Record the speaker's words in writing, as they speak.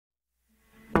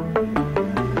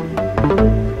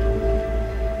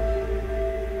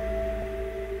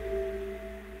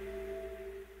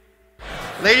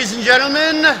Ladies and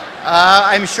gentlemen,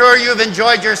 I'm sure you've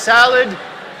enjoyed your salad,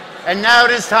 and now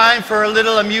it is time for a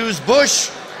little amuse-bouche.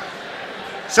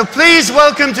 So please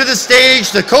welcome to the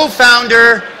stage the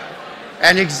co-founder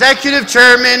and executive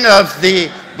chairman of the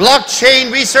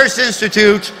Blockchain Research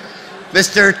Institute,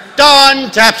 Mr.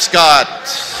 Don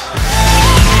Tapscott.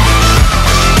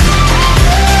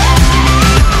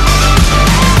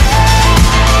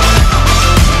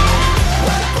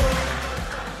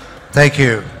 Thank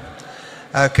you.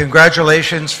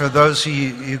 Congratulations for those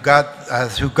who got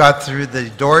through the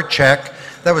door check.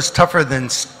 That was tougher than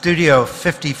Studio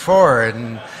 54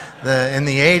 in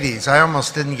the 80s. I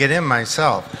almost didn't get in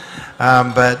myself.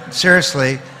 But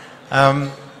seriously,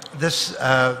 this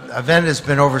event has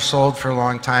been oversold for a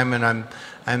long time, and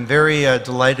I'm very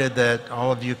delighted that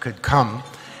all of you could come.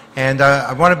 And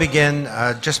I want to begin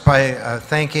just by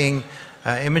thanking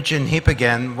Imogen Heap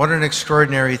again. What an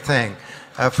extraordinary thing.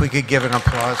 If we could give an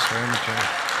applause for Imogen.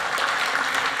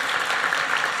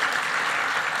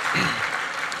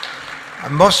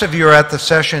 Most of you are at the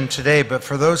session today, but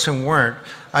for those who weren't,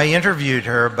 I interviewed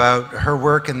her about her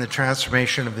work in the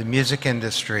transformation of the music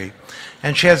industry.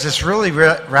 And she has this really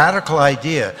radical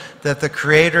idea that the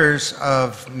creators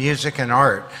of music and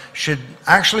art should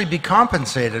actually be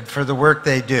compensated for the work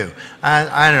they do.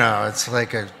 I don't know, it's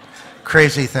like a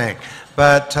crazy thing.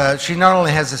 But she not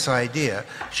only has this idea,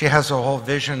 she has a whole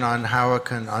vision on how it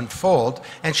can unfold,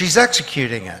 and she's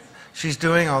executing it. She's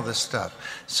doing all this stuff.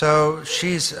 So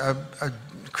she's a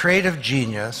creative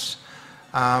genius,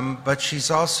 but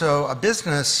she's also a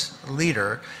business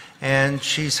leader, and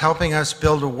she's helping us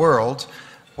build a world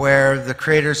where the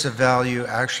creators of value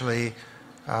actually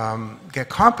get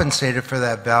compensated for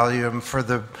that value, and for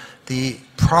the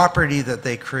property that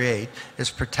they create is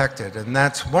protected. And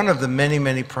that's one of the many,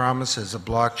 many promises of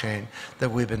blockchain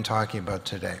that we've been talking about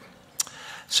today.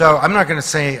 So I'm not going to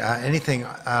say anything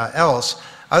else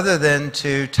other than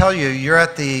to tell you you're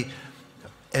at the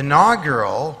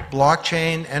inaugural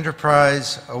Blockchain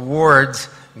Enterprise Awards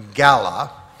Gala.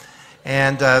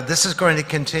 And this is going to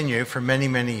continue for many,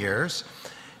 many years.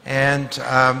 And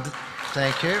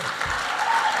thank you.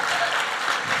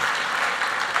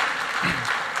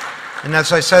 And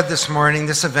as I said this morning,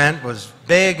 this event was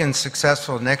big and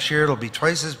successful. Next year it'll be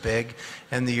twice as big,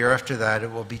 and the year after that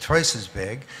it will be twice as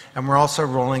big. And we're also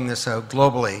rolling this out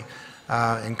globally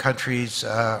in countries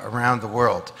around the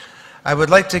world. I would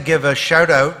like to give a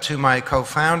shout out to my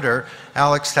co-founder,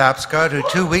 Alex Tapscott, who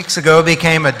 2 weeks ago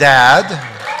became a dad.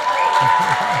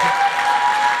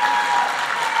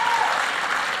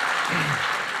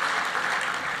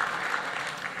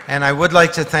 And I would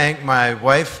like to thank my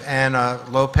wife, Anna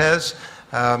Lopez,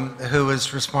 who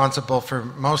is responsible for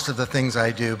most of the things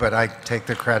I do, but I take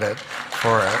the credit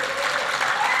for it.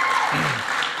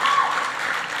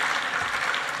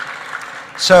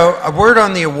 So, a word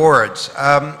on the awards.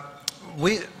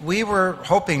 We were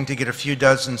hoping to get a few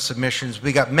dozen submissions.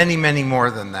 We got many, many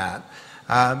more than that.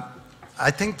 I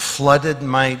think flooded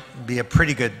might be a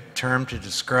pretty good term to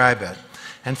describe it.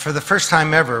 And for the first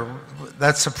time ever,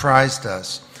 that surprised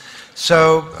us.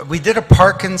 So we did a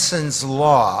Parkinson's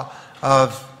law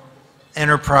of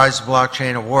enterprise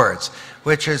blockchain awards,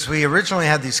 which is we originally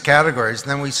had these categories,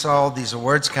 and then we saw all these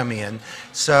awards coming in.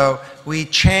 So we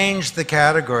changed the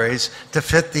categories to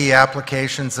fit the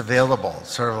applications available,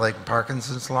 sort of like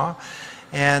Parkinson's law.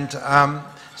 And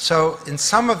so in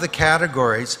some of the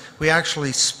categories, we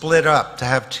actually split up to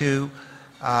have two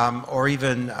or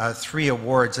even 3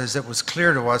 awards, as it was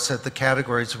clear to us that the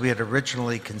categories we had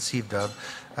originally conceived of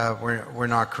were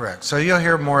not correct. So you'll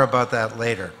hear more about that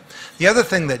later. The other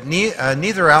thing that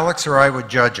neither Alex or I were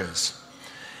judges,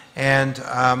 and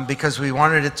because we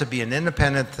wanted it to be an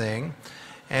independent thing,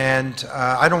 and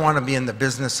I don't want to be in the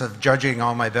business of judging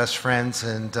all my best friends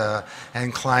and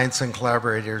clients and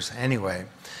collaborators anyway.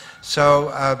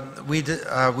 So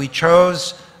we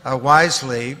chose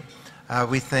wisely,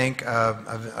 we think,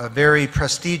 a very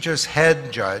prestigious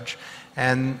head judge,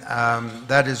 and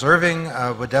that is Irving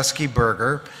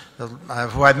Wadesky-Berger,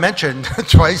 who I've mentioned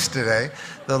twice today,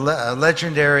 the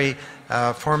legendary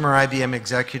former IBM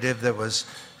executive that was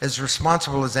as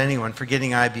responsible as anyone for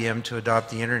getting IBM to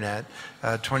adopt the internet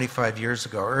 25 years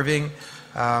ago. Irving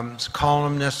is a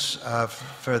columnist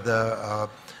for the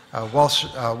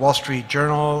Wall Street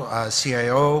Journal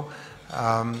CIO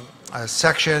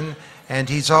section, and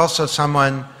he's also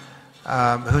someone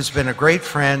who's been a great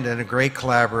friend and a great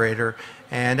collaborator.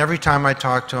 And every time I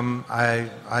talk to him, I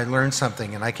learn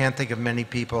something, and I can't think of many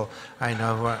people I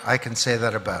know who I can say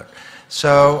that about.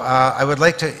 So I would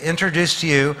like to introduce to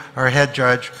you our head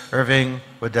judge, Irving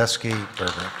Wadesky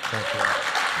Berger. Thank you.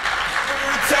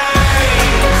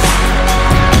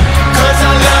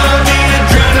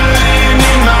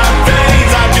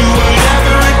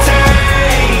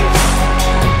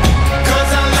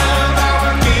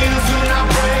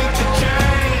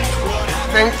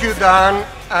 Thank you, Dan.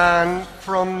 And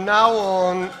from now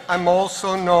on, I'm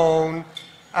also known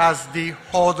as the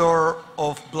hodder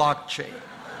of blockchain.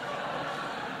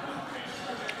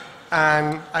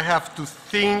 And I have to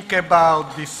think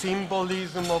about the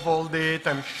symbolism of all this.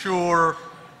 I'm sure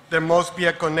there must be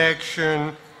a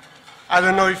connection. I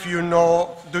don't know if you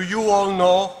know, do you all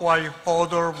know why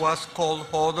hodder was called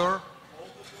hodder?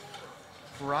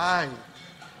 Right.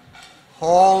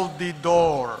 Hold the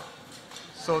door.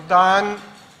 So Dan,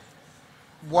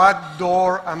 what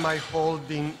door am I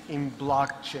holding in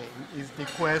blockchain is the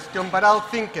question, but I'll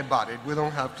think about it. We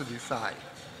don't have to decide.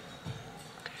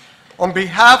 On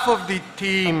behalf of the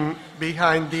team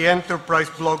behind the Enterprise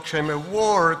Blockchain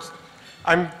Awards,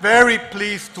 I'm very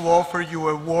pleased to offer you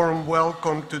a warm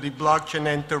welcome to the Blockchain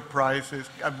Enterprises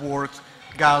Awards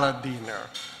Gala Dinner.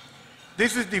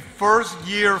 This is the first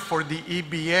year for the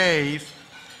EBAs,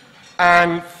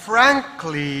 and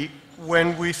frankly,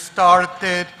 when we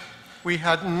started, we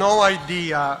had no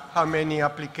idea how many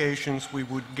applications we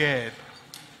would get.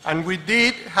 And we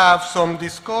did have some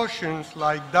discussions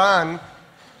like, Dan,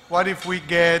 what if we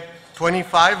get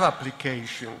 25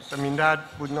 applications? I mean, that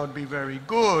would not be very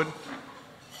good.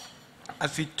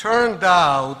 As it turned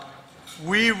out,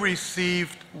 we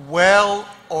received well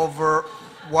over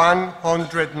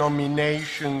 100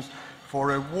 nominations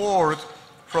for awards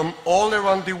from all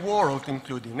around the world,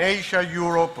 including Asia,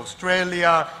 Europe,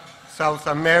 Australia, South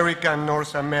America, and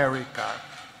North America.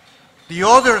 The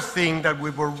other thing that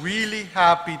we were really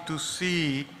happy to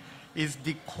see is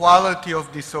the quality of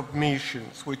the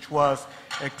submissions, which was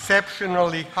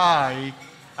exceptionally high,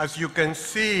 as you can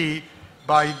see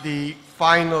by the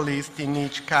finalists in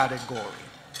each category.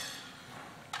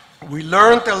 We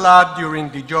learned a lot during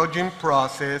the judging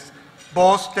process,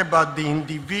 both about the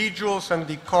individuals and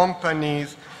the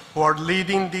companies who are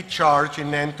leading the charge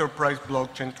in enterprise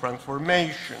blockchain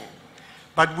transformation.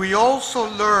 But we also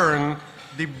learned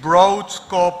the broad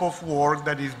scope of work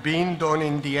that is being done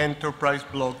in the enterprise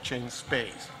blockchain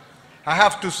space. I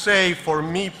have to say, for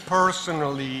me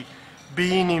personally,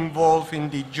 being involved in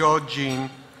the judging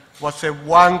was a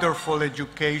wonderful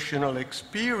educational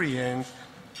experience,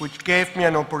 which gave me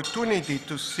an opportunity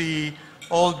to see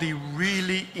all the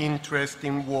really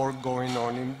interesting work going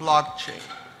on in blockchain.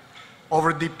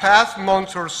 Over the past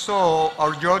months or so,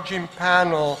 our judging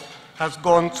panel has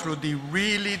gone through the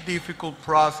really difficult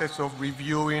process of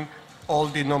reviewing all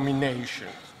the nominations.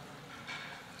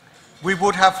 We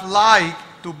would have liked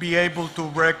to be able to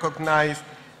recognize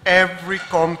every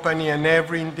company and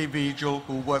every individual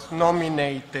who was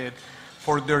nominated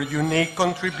for their unique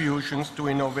contributions to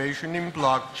innovation in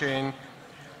blockchain,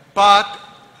 but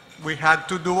we had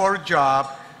to do our job,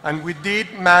 and we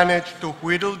did manage to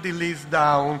whittle the list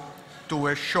down to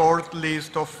a short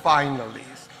list of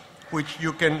finalists, which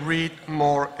you can read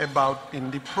more about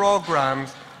in the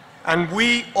programs. And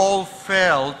we all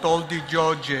felt, all the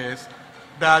judges,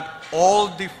 that all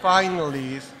the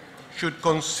finalists should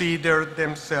consider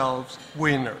themselves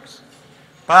winners.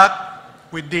 But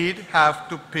we did have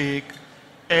to pick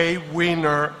a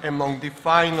winner among the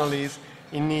finalists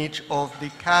in each of the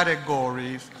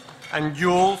categories, and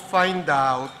you'll find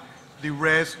out the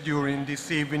rest during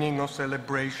this evening of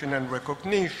celebration and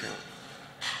recognition.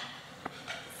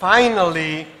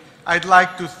 Finally, I'd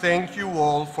like to thank you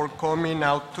all for coming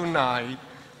out tonight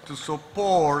to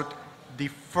support the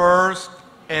first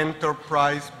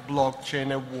Enterprise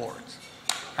Blockchain Awards.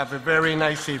 Have a very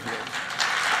nice evening.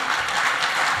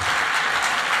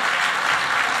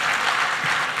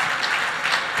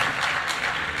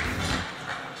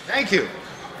 Thank you.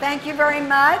 Thank you very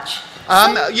much.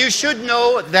 You should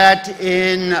know that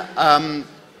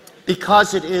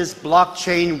because it is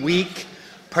Blockchain Week,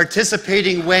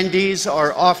 participating Wendy's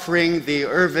are offering the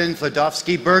Irvin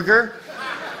Vladovsky burger.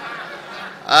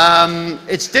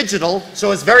 It's digital,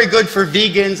 so it's very good for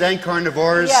vegans and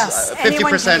carnivores. Yes,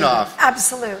 50% off.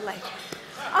 Absolutely.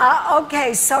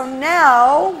 Okay, so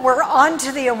now we're on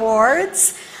to the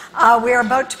awards. We are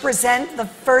about to present the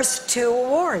first two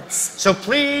awards. So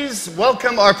please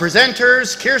welcome our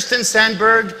presenters, Kirsten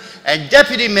Sandberg and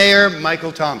Deputy Mayor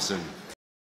Michael Thompson.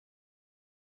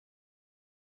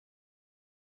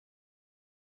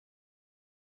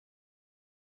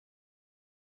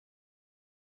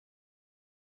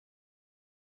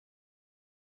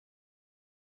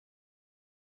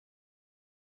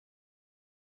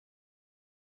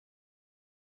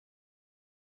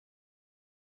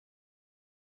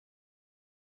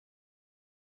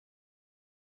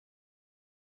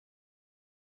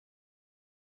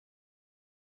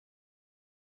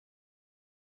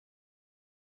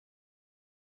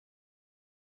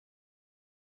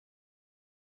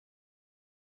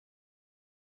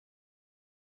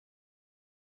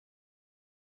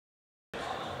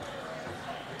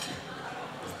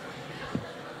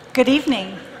 Good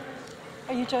evening.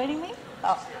 Are you joining me?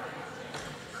 Oh.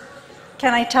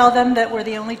 Can I tell them that we're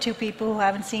the only two people who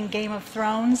haven't seen Game of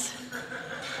Thrones?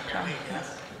 Oh,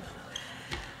 yes.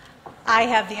 I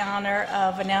have the honor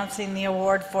of announcing the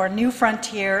award for New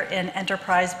Frontier in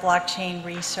Enterprise Blockchain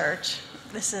Research.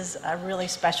 This is a really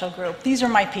special group. These are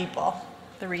my people,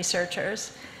 the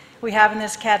researchers. We have in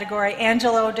this category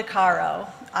Angelo De Caro,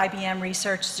 IBM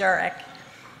Research Zurich,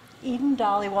 Eden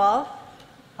Dhaliwal,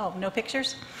 oh, no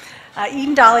pictures?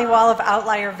 Eden Dhaliwal of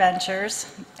Outlier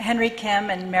Ventures, Henry Kim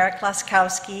and Marek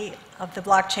Laskowski of the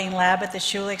Blockchain Lab at the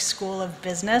Schulich School of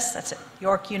Business, that's at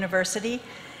York University,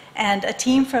 and a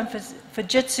team from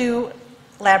Fujitsu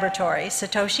Laboratory,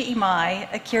 Satoshi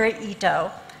Imai, Akira Ito,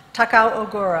 Takao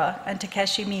Ogura, and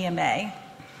Takeshi Miyame.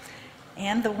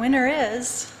 And the winner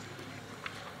is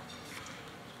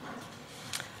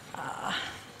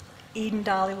Eden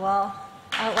Dhaliwal,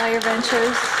 Outlier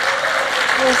Ventures.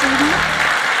 Where's Eden?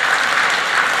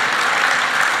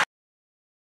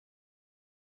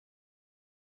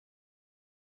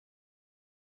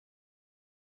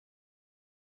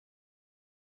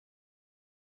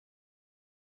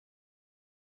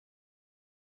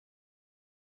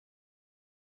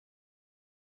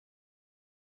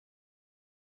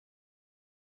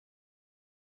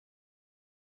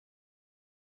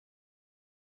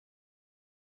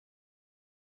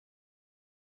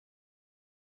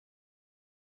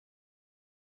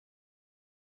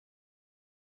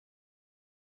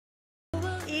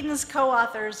 Eden's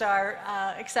co-authors are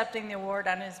accepting the award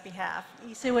on his behalf,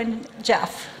 Isu and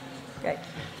Jeff. Great.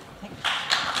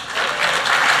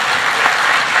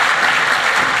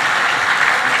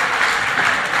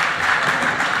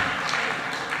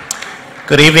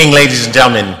 Good evening, ladies and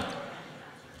gentlemen.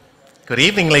 Good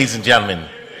evening, ladies and gentlemen.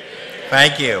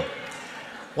 Thank you.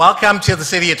 Welcome to the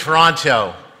City of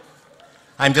Toronto.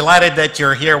 I'm delighted that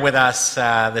you're here with us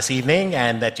this evening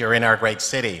and that you're in our great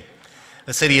city.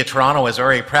 The City of Toronto is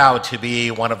very proud to be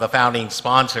one of the founding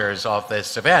sponsors of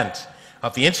this event,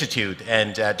 of the Institute.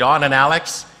 And Dawn and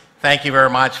Alex, thank you very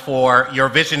much for your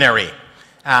visionary,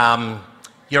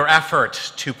 your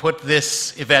effort to put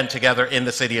this event together in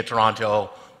the City of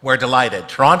Toronto. We're delighted.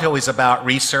 Toronto is about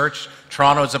research.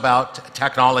 Toronto is about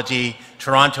technology.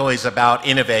 Toronto is about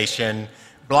innovation,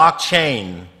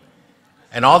 blockchain,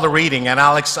 and all the reading. And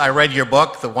Alex, I read your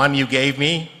book, the one you gave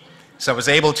me. So I was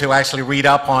able to actually read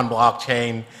up on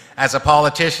blockchain. As a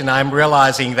politician, I'm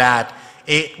realizing that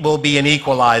it will be an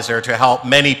equalizer to help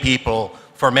many people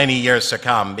for many years to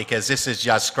come, because this is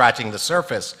just scratching the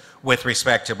surface with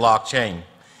respect to blockchain.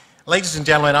 Ladies and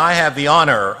gentlemen, I have the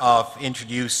honor of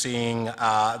introducing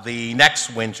the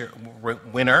next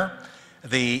winner,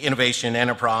 the Innovation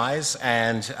Enterprise,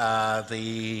 and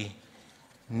the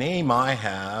name I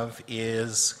have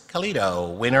is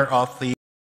Kalido, winner of the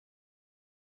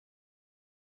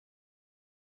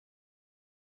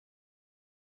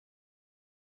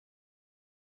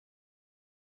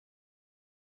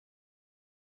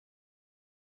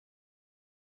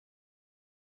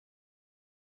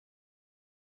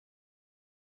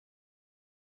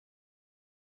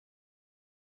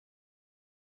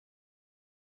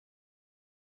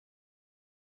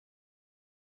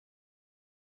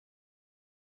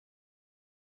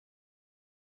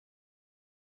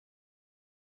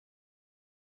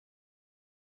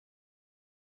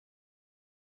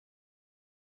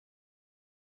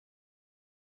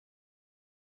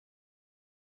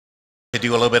to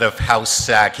do a little bit of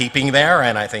housekeeping there,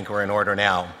 and I think we're in order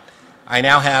now. I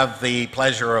now have the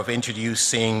pleasure of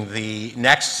introducing the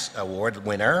next award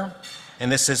winner,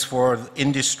 and this is for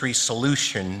Industry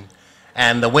Solution,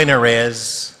 and the winner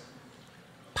is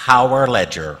Power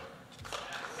Ledger.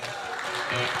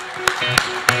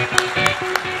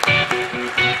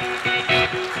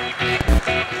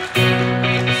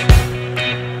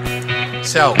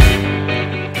 So,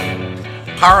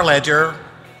 Power Ledger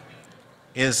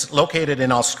is located in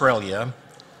Australia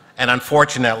and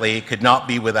unfortunately could not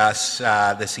be with us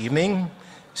this evening,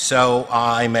 so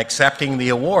I'm accepting the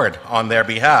award on their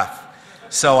behalf.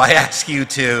 So I ask you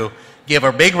to give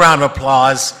a big round of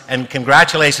applause and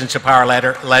congratulations to Power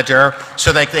Ledger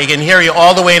so that they can hear you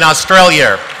all the way in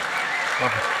Australia. Well,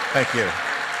 thank you.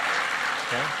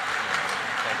 Okay.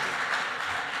 Thank you.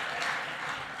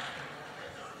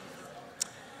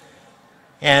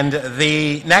 And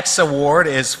the next award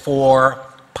is for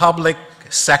Public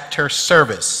Sector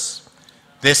Service.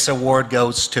 This award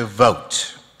goes to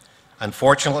Vote.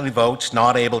 Unfortunately, Vote's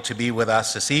not able to be with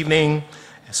us this evening,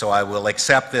 so I will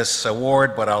accept this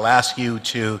award, but I'll ask you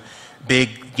to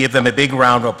give them a big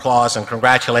round of applause and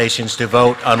congratulations to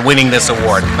Vote on winning this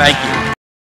award. Thank you.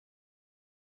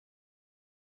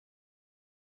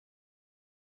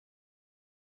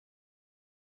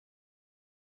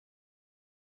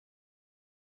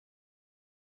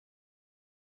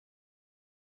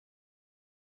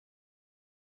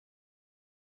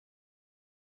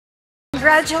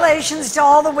 congratulations to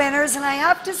all the winners. And I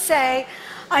have to say,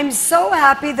 I'm so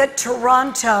happy that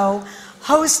Toronto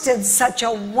hosted such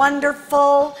a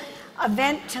wonderful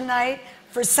event tonight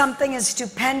for something as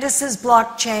stupendous as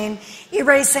blockchain,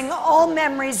 erasing all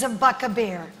memories of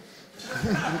Buck-a-Beer.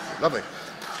 Lovely.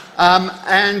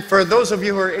 And for those of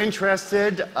you who are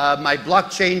interested, my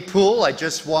blockchain pool, I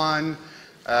just won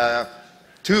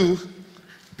 2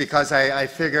 because I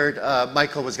figured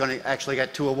Michael was going to actually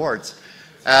get 2 awards.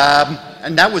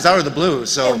 And that was out of the blue,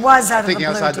 so It was out of the thinking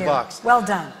blue, outside dear. the box. Well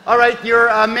done. All right, your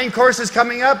main course is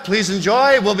coming up. Please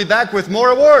enjoy. We'll be back with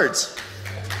more awards.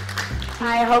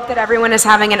 I hope that everyone is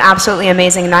having an absolutely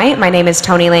amazing night. My name is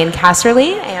Tony Lane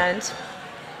Casserly, and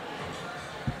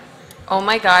oh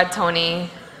my God, Tony,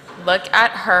 look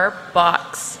at her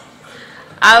box.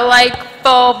 I like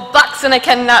full bucks and I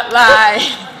cannot lie.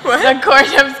 The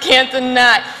courtyards can't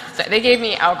deny. So they gave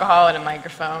me alcohol and a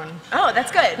microphone. Oh, that's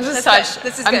good. This is That's such.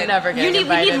 good. This is I'm good. never getting We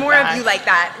invited need more back. of you like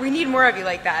that. We need more of you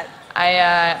like that.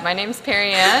 My name's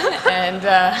Perry Ann, and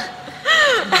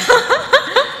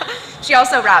She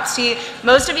also raps.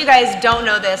 Most of you guys don't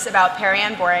know this about Perry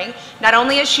Ann Boring. Not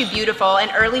only is she beautiful, an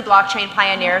early blockchain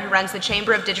pioneer who runs the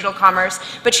Chamber of Digital Commerce,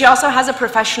 but she also has a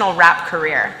professional rap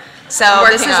career. So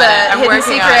this is a hidden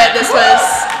secret. This was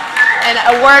an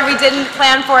award we didn't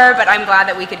plan for, but I'm glad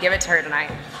that we could give it to her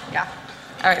tonight. Yeah.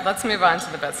 all right, let's move on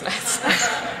to the business.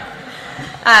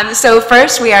 So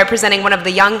first, we are presenting one of the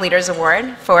Young Leaders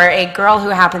Award for a girl who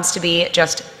happens to be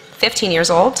just 15 years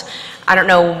old. I don't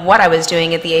know what I was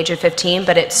doing at the age of 15,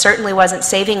 but it certainly wasn't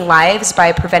saving lives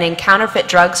by preventing counterfeit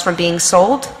drugs from being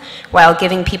sold while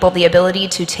giving people the ability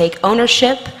to take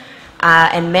ownership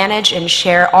and manage and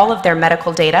share all of their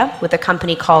medical data with a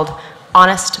company called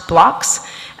Honest Blocks.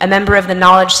 A member of the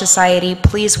Knowledge Society,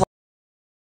 please welcome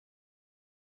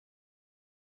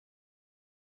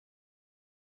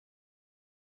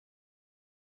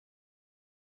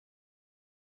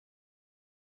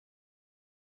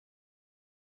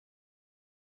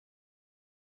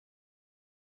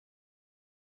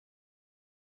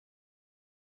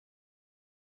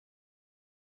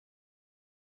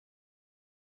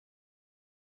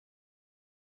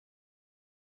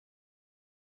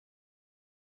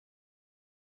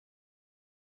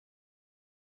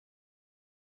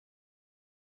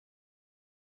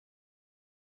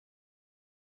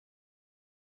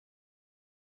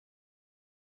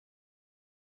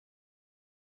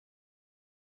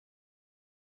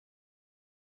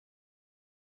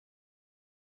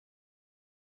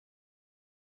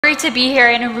Great to be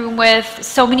here in a room with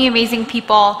so many amazing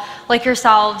people like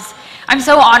yourselves. I'm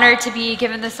so honored to be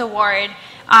given this award.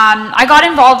 I got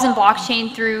involved in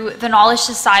blockchain through the Knowledge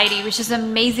Society, which is an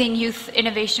amazing youth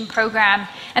innovation program.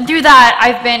 And through that,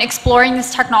 I've been exploring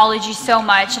this technology so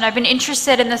much, and I've been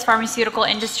interested in this pharmaceutical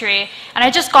industry. And I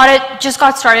just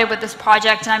got started with this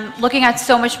project, and I'm looking at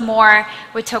so much more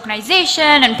with tokenization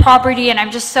and property, and I'm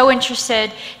just so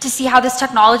interested to see how this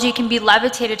technology can be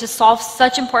levitated to solve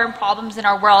such important problems in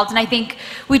our world. And I think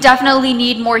we definitely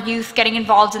need more youth getting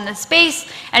involved in this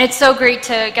space, and it's so great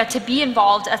to get to be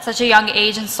involved at such a young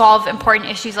age and solve important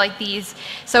issues like these.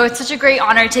 So it's such a great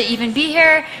honor to even be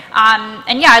here.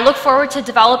 And yeah, I look forward to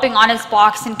developing Honest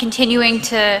Blocks and continuing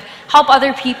to help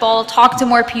other people, talk to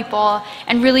more people,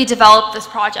 and really develop this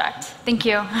project. Thank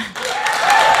you.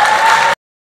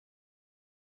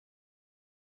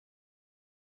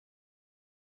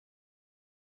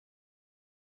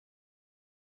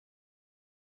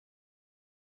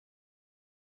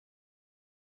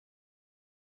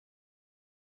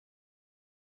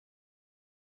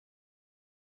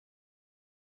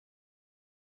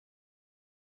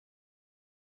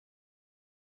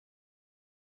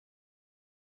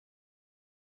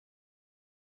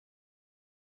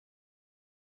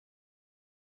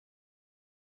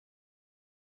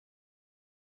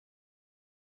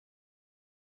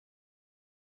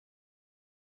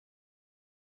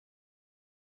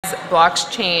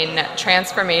 Blockchain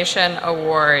Transformation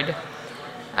Award.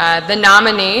 The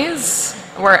nominees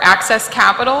were Access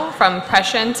Capital from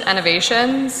Prescient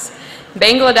Innovations,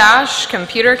 Bangladesh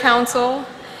Computer Council,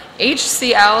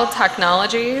 HCL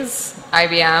Technologies,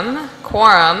 IBM,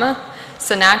 Quorum,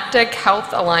 Synaptic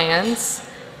Health Alliance,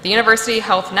 the University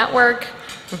Health Network,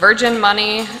 Virgin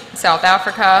Money, South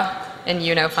Africa, and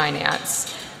Uno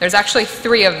Finance. There's actually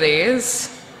 3 of these.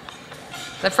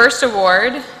 The first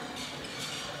award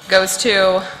goes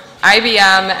to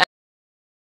IBM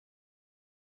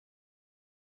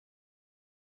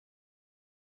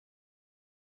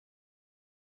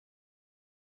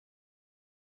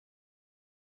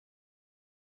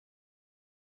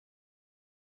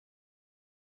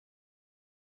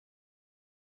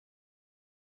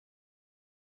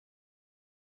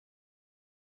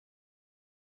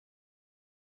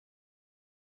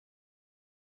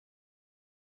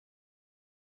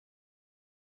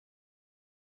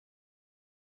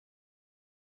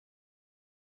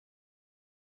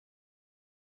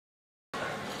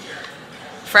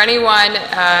For anyone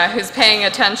who's paying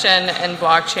attention in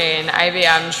blockchain,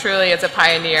 IBM truly is a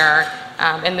pioneer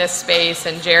in this space,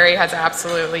 and Jerry has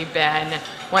absolutely been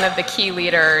one of the key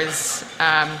leaders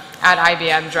at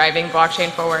IBM driving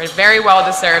blockchain forward. Very well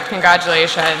deserved.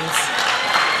 Congratulations.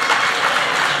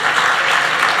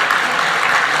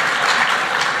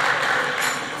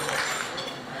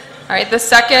 All right, the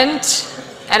second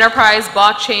Enterprise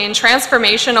Blockchain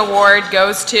Transformation Award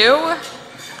goes to,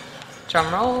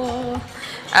 drum roll,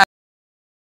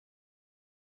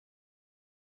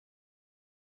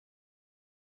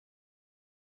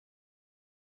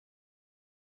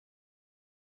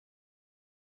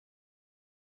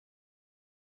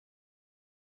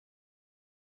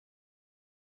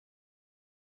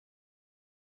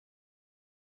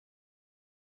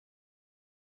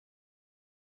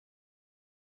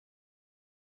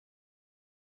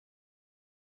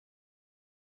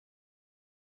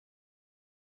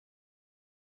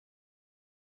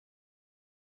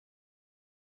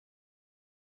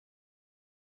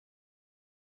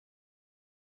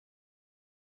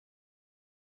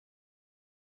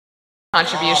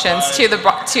 contributions to the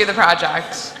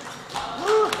project.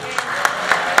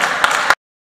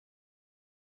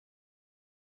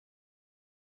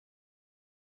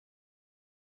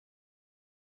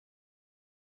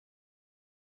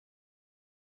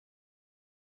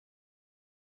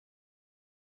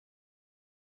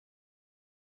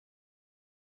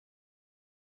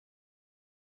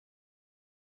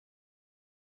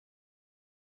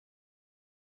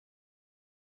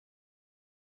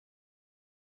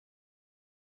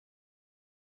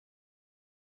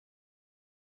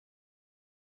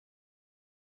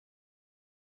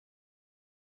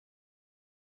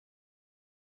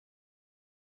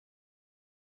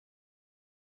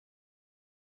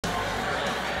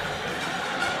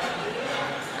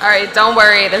 All right, don't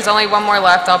worry, there's only one more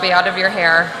left. I'll be out of your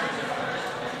hair.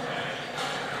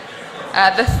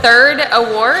 The third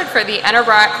award for the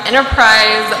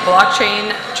Enterprise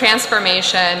Blockchain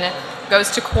Transformation goes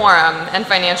to Quorum and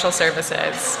Financial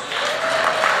Services.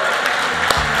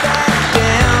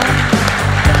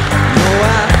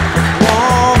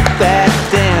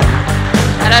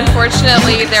 And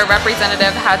unfortunately, their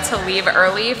representative had to leave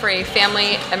early for a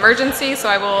family emergency, so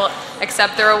I will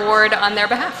accept their award on their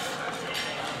behalf.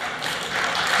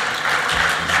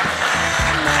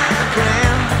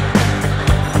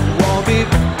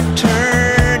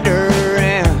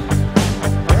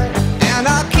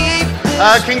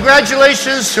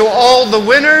 Congratulations to all the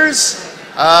winners.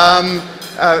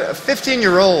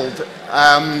 15-year-old,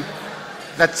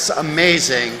 that's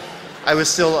amazing. I was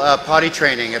still potty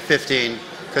training at 15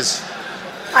 because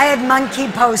I had monkey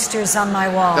posters on my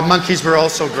wall. The monkeys were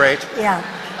also great. Yeah.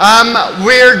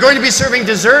 We're going to be serving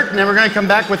dessert, and then we're going to come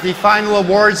back with the final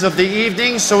awards of the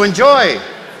evening, so enjoy.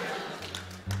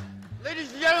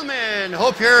 Ladies and gentlemen,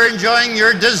 hope you're enjoying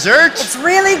your dessert. It's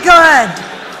really good.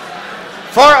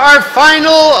 For our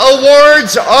final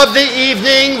awards of the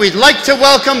evening, we'd like to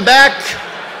welcome back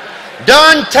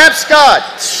Don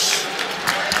Tapscott.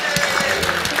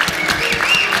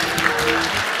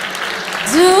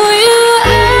 Do you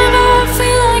ever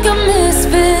feel like a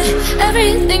misfit?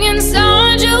 Everything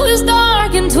inside you is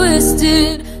dark and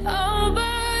twisted. Oh,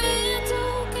 but it's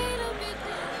okay to be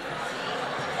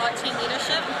Blockchain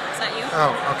leadership, is that you?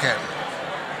 Oh, okay.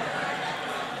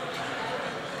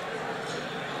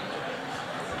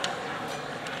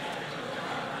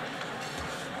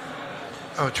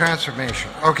 Oh, transformation.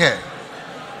 Okay.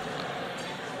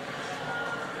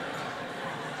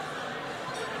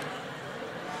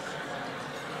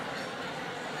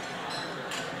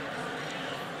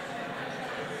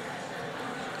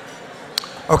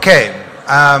 Okay.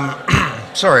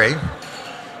 Sorry.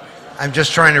 I'm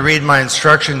just trying to read my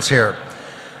instructions here.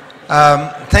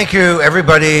 Thank you,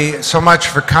 everybody, so much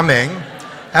for coming.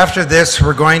 After this,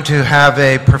 we're going to have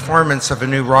a performance of a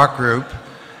new rock group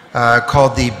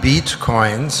called the Beat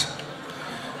Coins.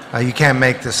 You can't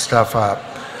make this stuff up.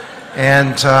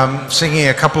 And singing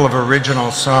a couple of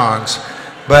original songs.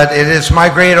 But it is my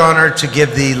great honor to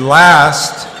give the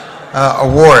last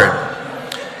award.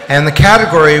 And the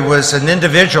category was an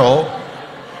individual.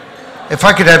 If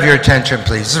I could have your attention,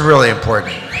 please. This is really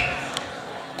important.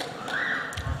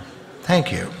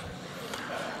 Thank you.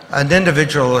 An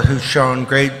individual who's shown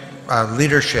great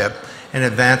leadership in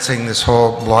advancing this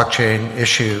whole blockchain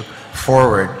issue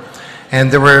forward. And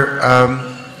there were,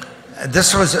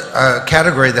 this was a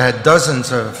category that had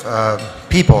dozens of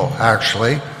people,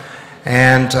 actually.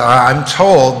 And I'm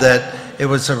told that it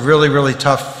was a really, really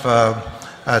tough,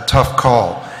 tough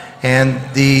call. And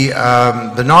the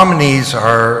nominees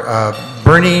are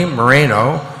Bernie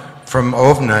Moreno from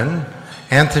Ovnen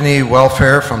Anthony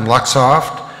Welfare from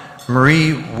Luxoft,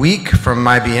 Marie Week from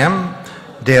IBM,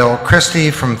 Dale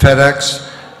Christie from FedEx,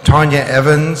 Tanya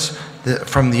Evans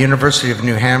from the University of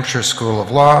New Hampshire School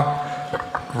of Law,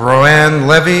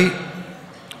 Rowaney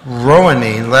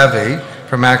Levy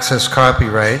from Access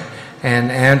Copyright,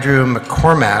 and Andrew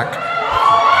McCormack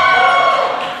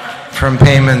from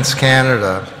Payments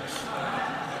Canada.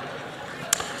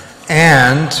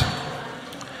 And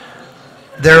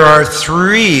there are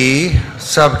 3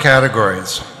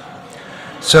 subcategories.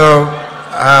 So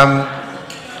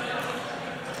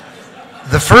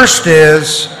the first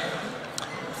is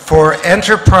for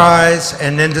enterprise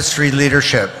and industry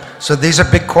leadership. So these are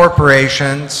big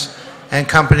corporations and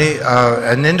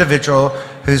an individual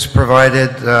who's provided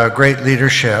great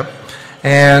leadership.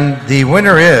 And the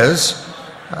winner is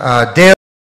Dale.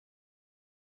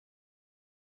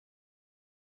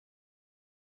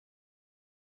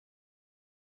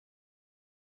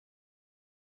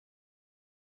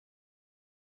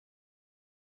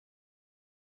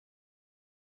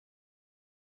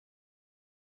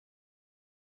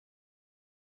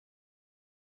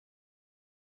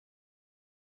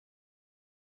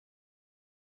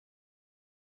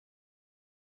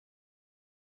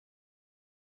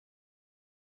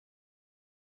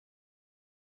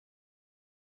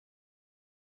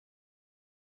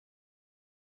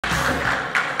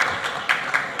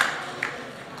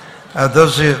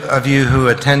 Those of you who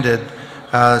attended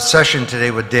session today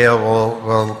with Dale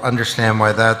will understand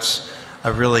why that's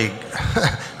a really...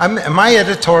 am I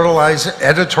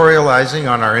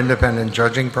editorializing on our independent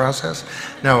judging process?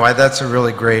 No, that's a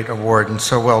really great award and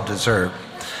so well deserved.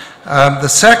 The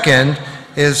second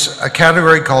is a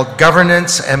category called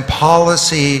governance and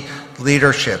policy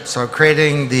leadership. So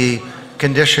creating the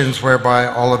conditions whereby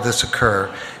all of this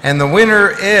occur. And the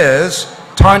winner is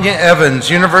Tanya Evans,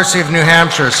 University of New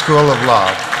Hampshire School of Law.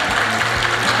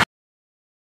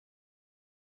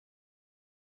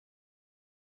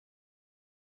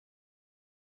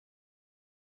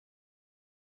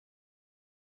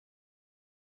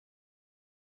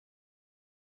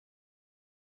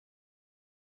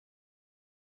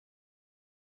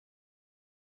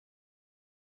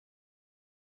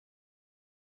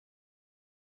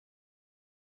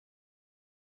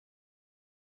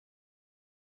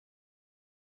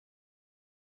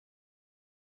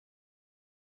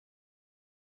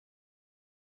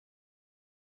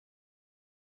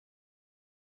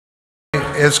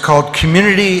 Is called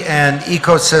Community and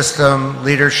Ecosystem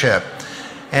Leadership.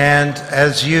 And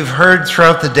as you've heard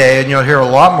throughout the day, and you'll hear a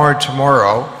lot more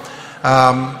tomorrow,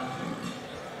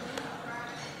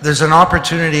 there's an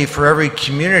opportunity for every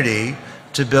community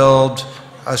to build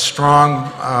a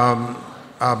strong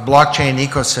blockchain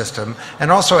ecosystem.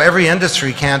 And also every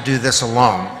industry can't do this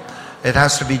alone. It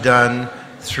has to be done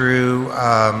through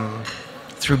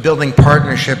building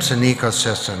partnerships and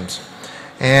ecosystems.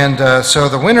 And so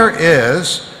the winner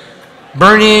is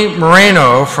Bernie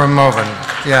Moreno from Moven.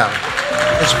 Yeah.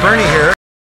 Is Bernie here?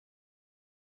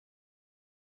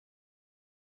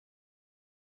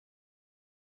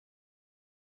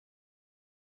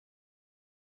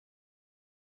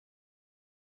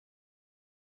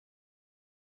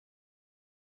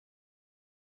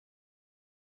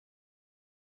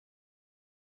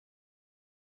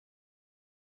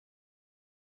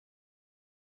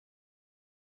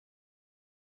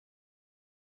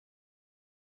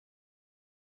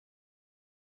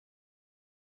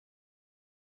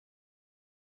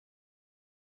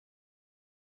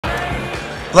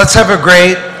 Let's have a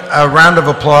great round of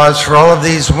applause for all of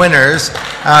these winners.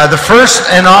 The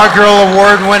first inaugural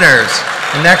award winners.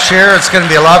 And next year it's going to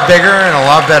be a lot bigger and a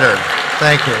lot better.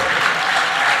 Thank you.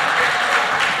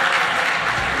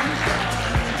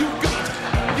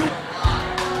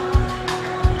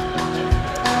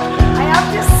 I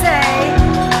have to say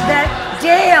that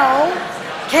Dale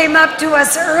came up to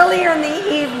us earlier in the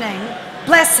evening,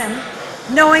 bless him,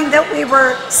 knowing that we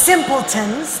were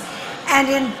simpletons, and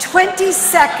in 20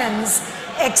 seconds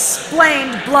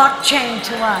explained blockchain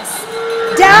to us.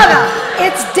 Data,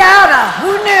 it's data,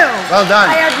 who knew? Well done.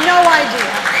 I had no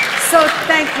idea. So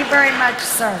thank you very much,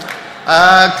 sir.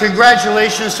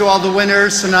 Congratulations to all the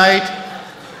winners tonight.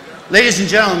 Ladies and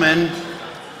gentlemen,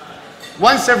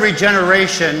 once every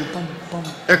generation,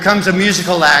 there comes a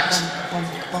musical act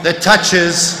that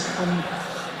touches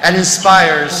and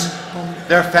inspires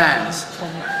their fans.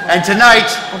 And tonight,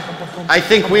 I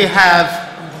think we have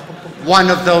one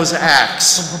of those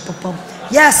acts.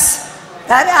 Yes,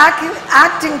 that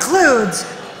act includes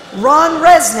Ron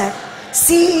Resnick,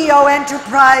 CEO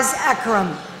Enterprise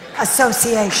Ekram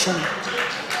Association.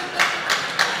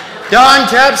 Don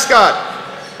Tapscott,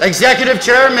 Executive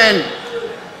Chairman,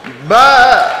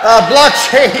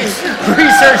 Blockchain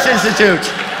Research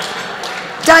Institute.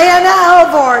 Diana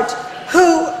Alvord,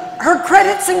 who her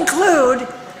credits include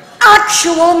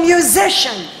actual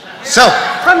musician. So,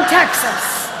 from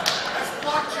Texas.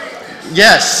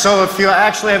 Yes, so if you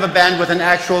actually have a band with an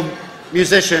actual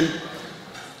musician,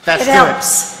 that's It good.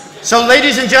 helps. So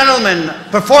ladies and gentlemen,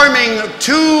 performing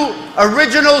 2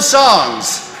 original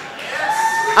songs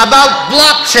about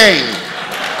blockchain.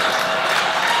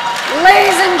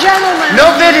 Ladies and gentlemen.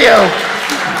 No video.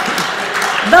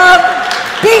 The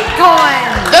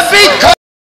Bitcoin. The Bitcoin.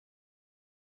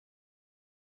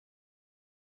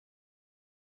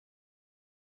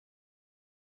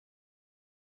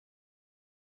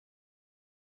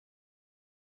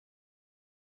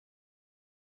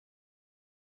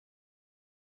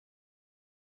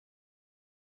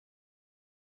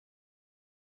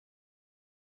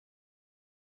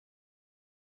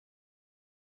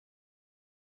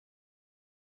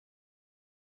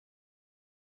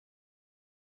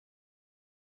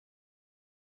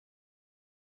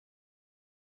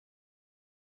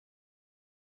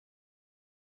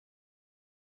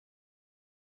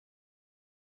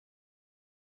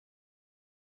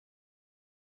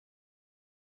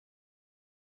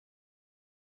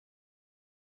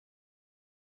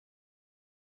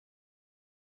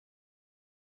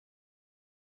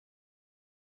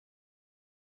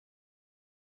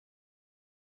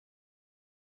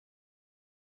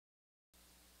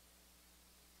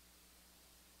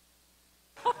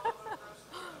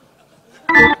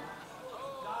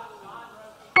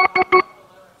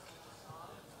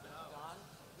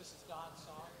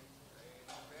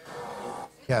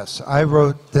 Yes, I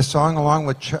wrote this song along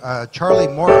with Charlie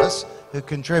Morris, who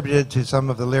contributed to some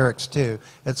of the lyrics too.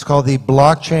 It's called the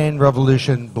Blockchain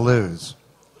Revolution Blues.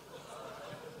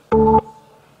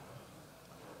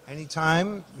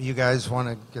 Anytime you guys want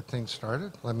to get things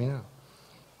started, let me know.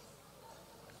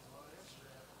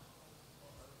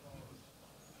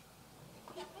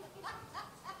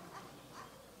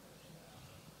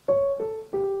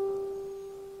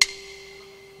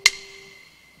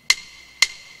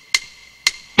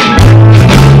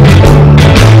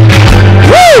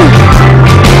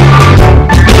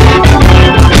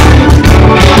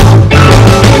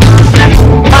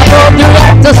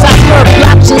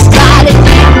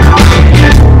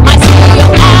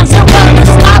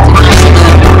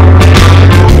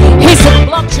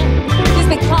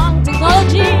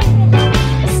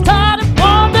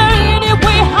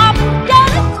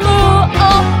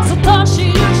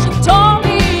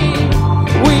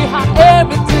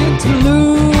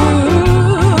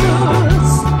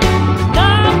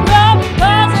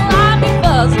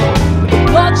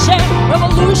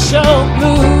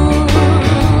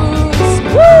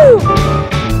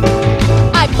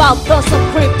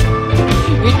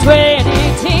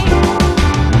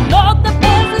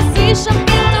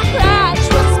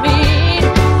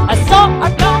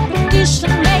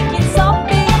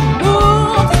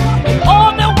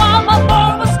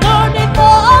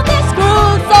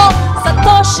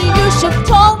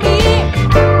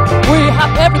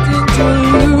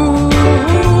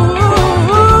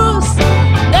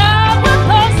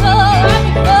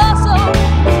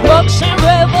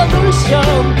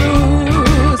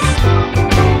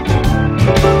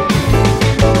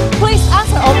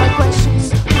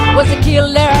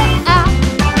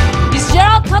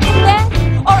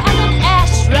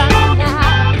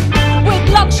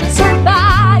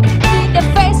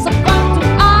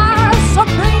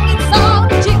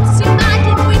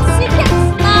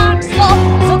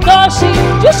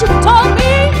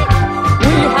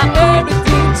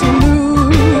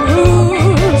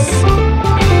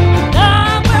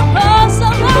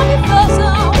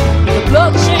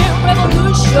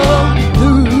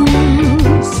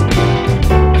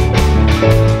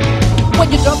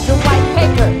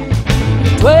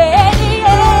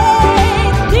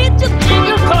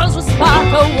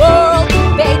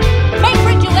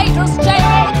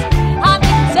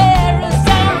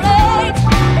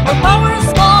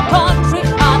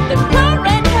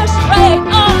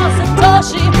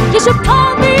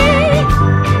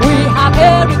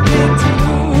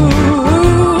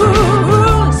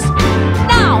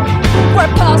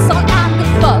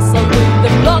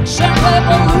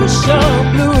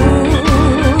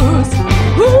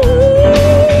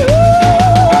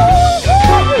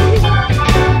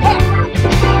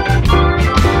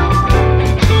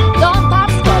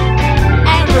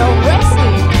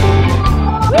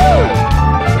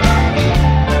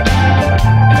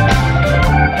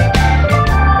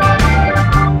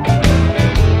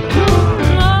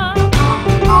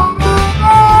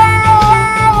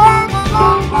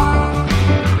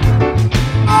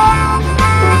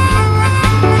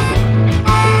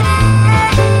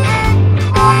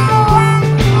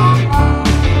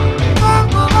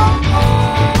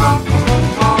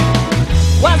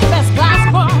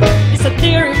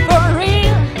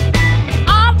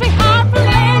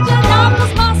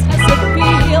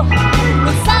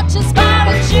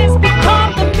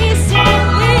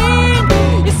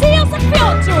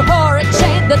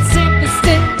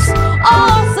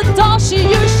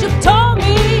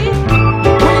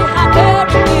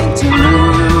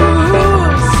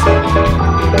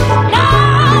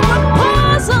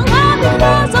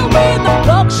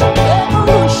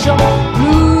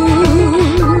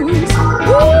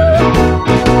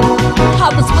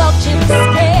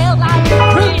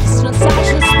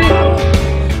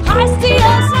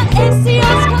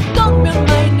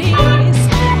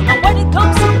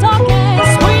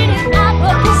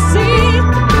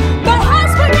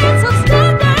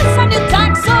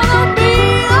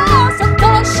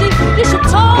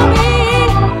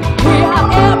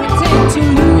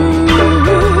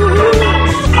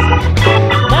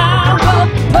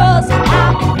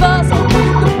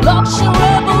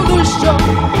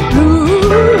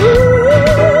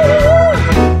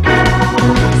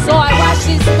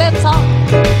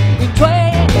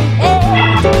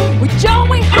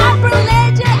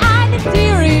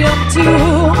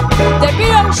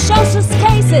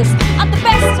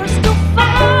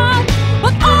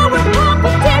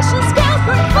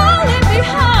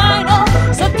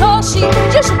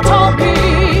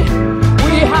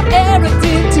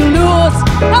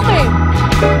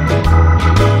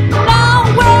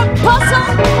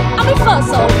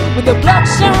 the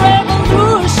blockchain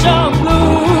revolution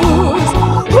blues.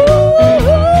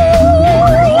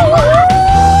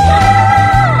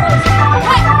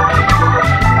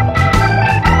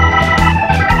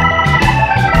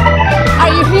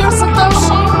 Are you here,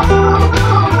 Satoshi?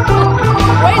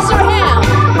 Raise your hand.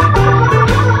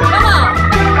 Come on.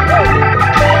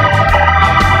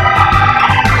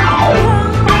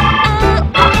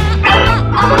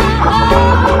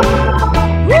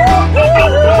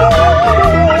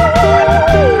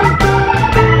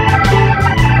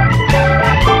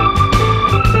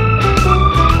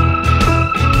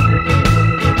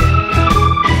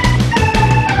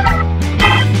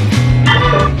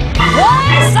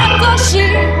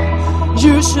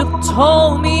 You should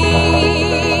told me.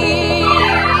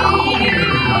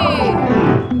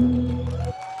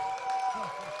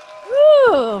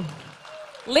 Woo.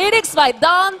 Lyrics by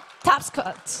Don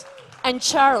Tapscott and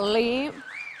Charlie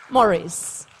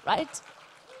Morris, right?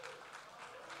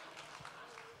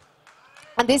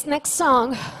 And this next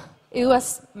song, it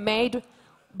was made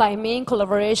by me in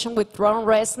collaboration with Ron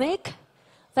Resnick.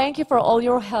 Thank you for all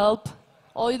your help,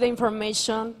 all the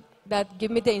information that give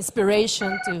me the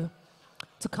inspiration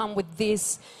to come with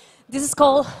this. This is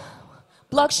called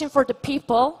Blockchain for the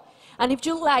People, and if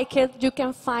you like it, you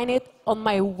can find it on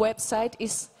my website.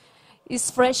 It's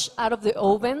fresh out of the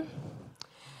oven.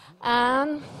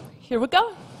 And here we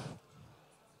go.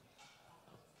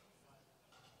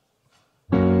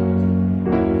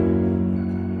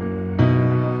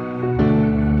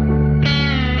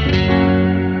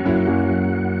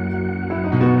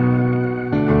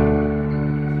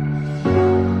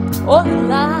 All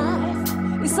life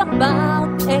is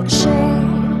about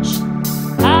exchange.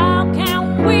 How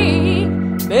can we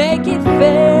make it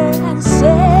fair and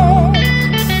safe?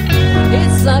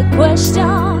 It's a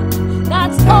question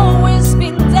that's always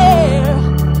been there.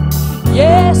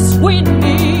 Yes, we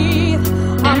need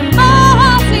a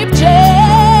massive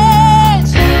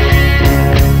change.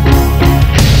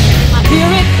 And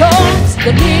here it comes,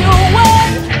 the new way.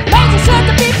 Making sure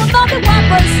the people know the 1%.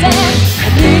 A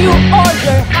new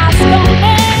order has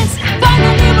commenced.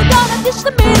 Finally we're gonna ditch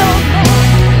the middleman.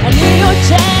 A new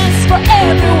chance for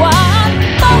everyone.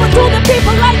 Power to the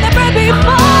people like never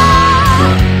before.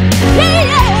 Yeah,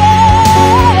 yeah.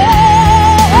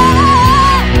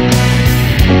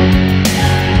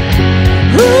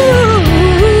 Ooh.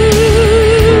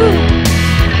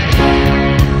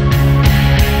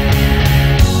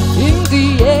 In the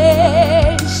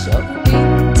age of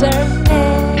internet,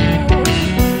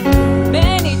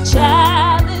 many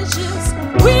challenges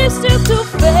we still to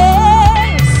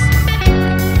face.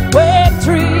 Web3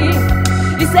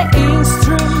 is the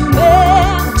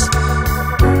instrument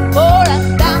for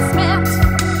advancement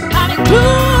and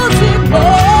inclusiveness.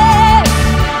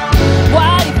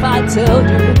 What if I tell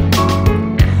you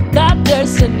that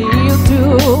there's a new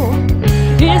tool?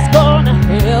 It's gonna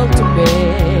help to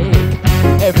make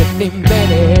everything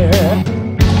better.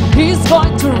 He's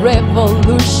going to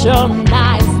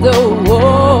revolutionize the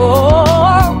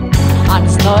world. And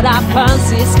it's not a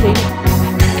fancy scheme,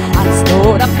 and it's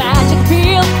not a magic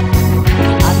pill,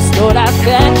 and it's not a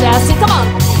fantasy. Come on,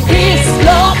 it's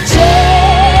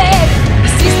blockchain,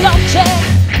 it's blockchain,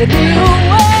 the new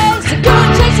ways, the good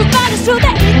change that matters to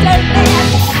the internet.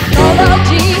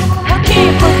 Technology will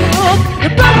keep for good,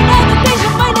 your broken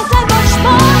education, finance and much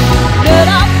more.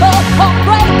 Mutable,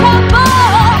 unbreakable,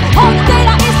 all the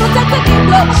data is protected in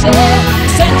blockchain.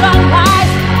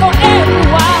 Centralized for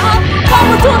everyone,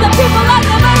 power to the people like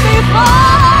never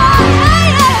before.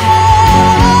 Yeah, yeah.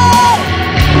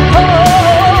 Oh, oh,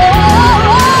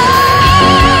 oh,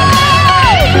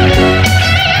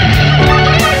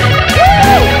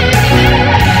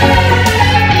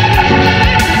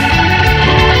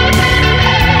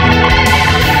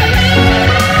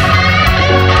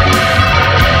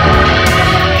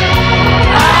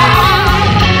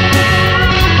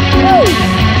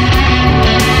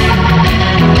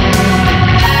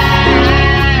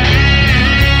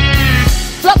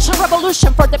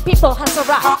 Revolution for the people has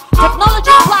arrived.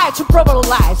 Technology applied to improve our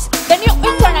lives. The new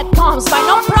internet comes by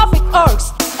non-profit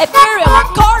orgs, Ethereum,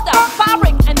 Corda,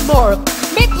 Fabric, and more.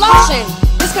 Meet blockchain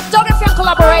is cryptography and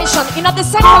collaboration in a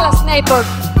decentralized network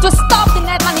to stop the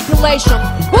net manipulation.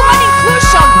 Women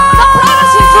inclusion, no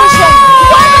privacy intrusion,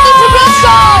 private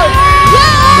integration.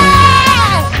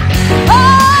 Yeah! Oh,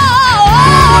 oh,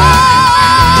 oh.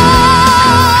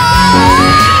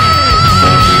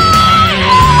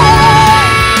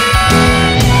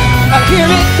 Here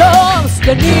it comes,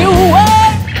 the new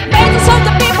way. Making sure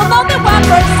the people know the 1%.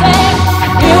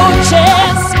 New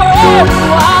chance for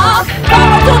everyone.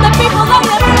 Power to the people like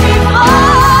never before.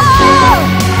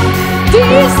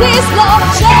 This is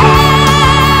blockchain.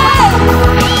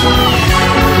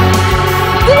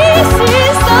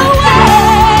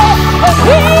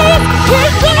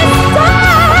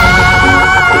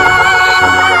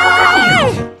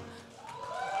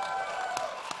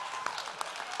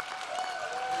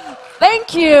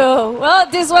 So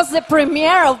this was the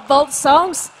premiere of both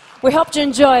songs. We hope you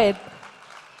enjoy it.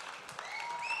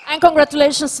 And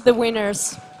congratulations to the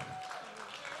winners.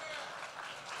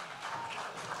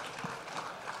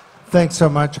 Thanks so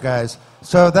much, guys.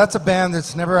 So that's a band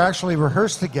that's never actually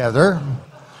rehearsed together.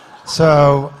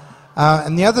 So,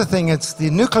 and the other thing, it's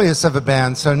the nucleus of a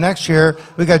band. So next year,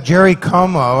 we got Jerry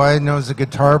Como, I know is a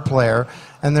guitar player,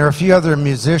 and there are a few other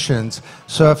musicians.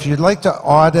 So if you'd like to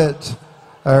audit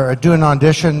or do an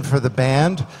audition for the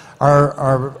band,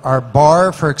 our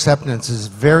bar for acceptance is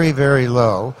very, very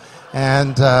low.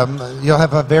 And you'll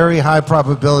have a very high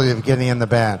probability of getting in the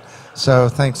band. So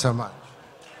thanks so much.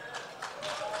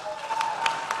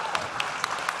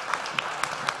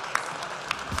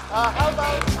 How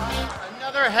about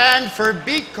another hand for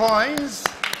Beat Coins?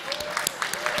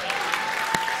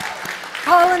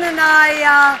 Colin and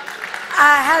I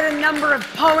had a number of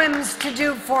poems to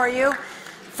do for you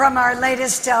from our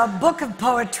latest book of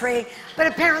poetry, but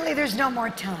apparently there's no more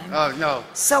time. Oh, no.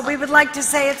 So we would like to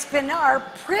say it's been our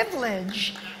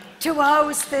privilege to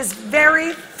host this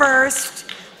very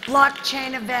first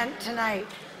blockchain event tonight.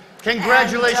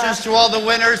 Congratulations to all the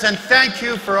winners, and thank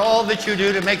you for all that you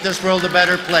do to make this world a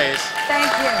better place.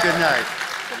 Thank you. Good night.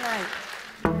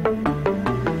 Good night.